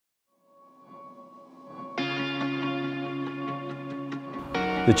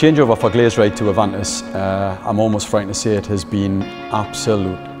The changeover for Glazerite to Avantis, I'm almost frightened to say it, has been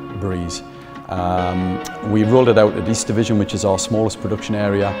absolute breeze. We rolled it out at East Division, which is our smallest production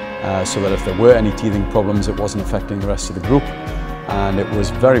area, so that if there were any teething problems, it wasn't affecting the rest of the group. And it was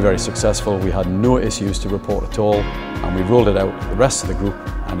very, very successful. We had no issues to report at all, and we rolled it out to the rest of the group,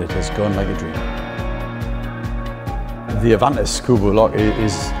 and it has gone like a dream. The Avantis Kubu lock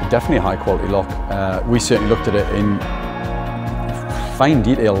is definitely a high quality lock. We certainly looked at it in fine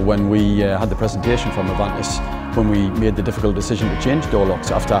detail when we had the presentation from Avantis, when we made the difficult decision to change door locks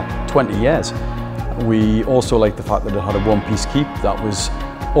after 20 years. We also liked the fact that it had a one-piece keep that was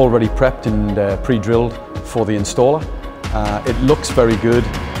already prepped and pre-drilled for the installer. It looks very good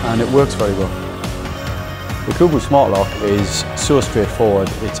and it works very well. The Kubu Smart lock is so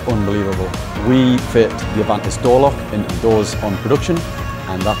straightforward, it's unbelievable. We fit the Avantis door lock into the doors on production,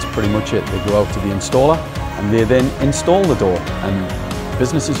 and that's pretty much it. They go out to the installer and they then install the door, and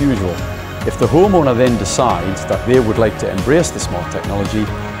business as usual. If the homeowner then decides that they would like to embrace the smart technology,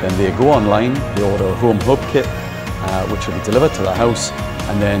 then they go online, they order a home hub kit, which will be delivered to their house,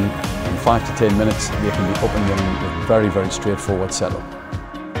 and then in 5 to 10 minutes they can be up and running with a very, very straightforward setup.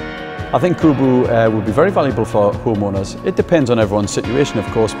 I think Kubu would be very valuable for homeowners. It depends on everyone's situation, of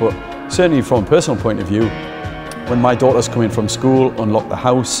course, but certainly from a personal point of view, when my daughters come in from school, unlock the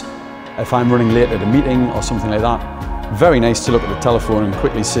house, if I'm running late at a meeting or something like that, very nice to look at the telephone and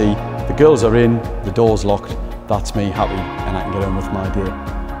quickly see the girls are in, the door's locked, that's me happy, and I can get on with my day.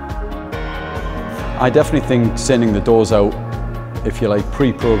 I definitely think sending the doors out, if you like,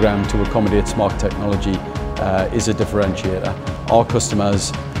 pre-programmed to accommodate smart technology is a differentiator. Our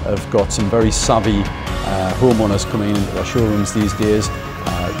customers have got some very savvy homeowners coming into their showrooms these days.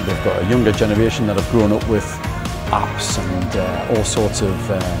 They've got a younger generation that have grown up with apps and all sorts of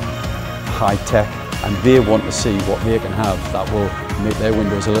high tech, and they want to see what they can have that will make their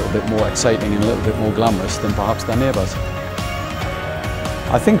windows a little bit more exciting and a little bit more glamorous than perhaps their neighbours.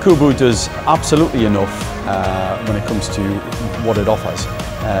 I think Kubu does absolutely enough when it comes to what it offers.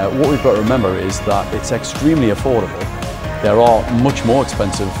 What we've got to remember is that it's extremely affordable. There are much more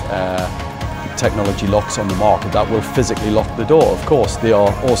expensive technology locks on the market that will physically lock the door. Of course, they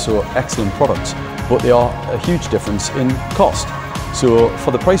are also excellent products, but they are a huge difference in cost. So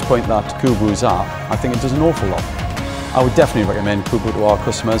for the price point that Kubu is at, I think it does an awful lot. I would definitely recommend Kubu to our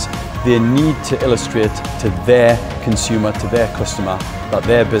customers. They need to illustrate to their consumer, to their customer, that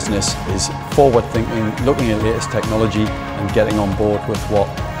their business is forward thinking, looking at latest technology and getting on board with what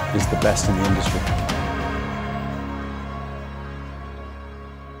is the best in the industry.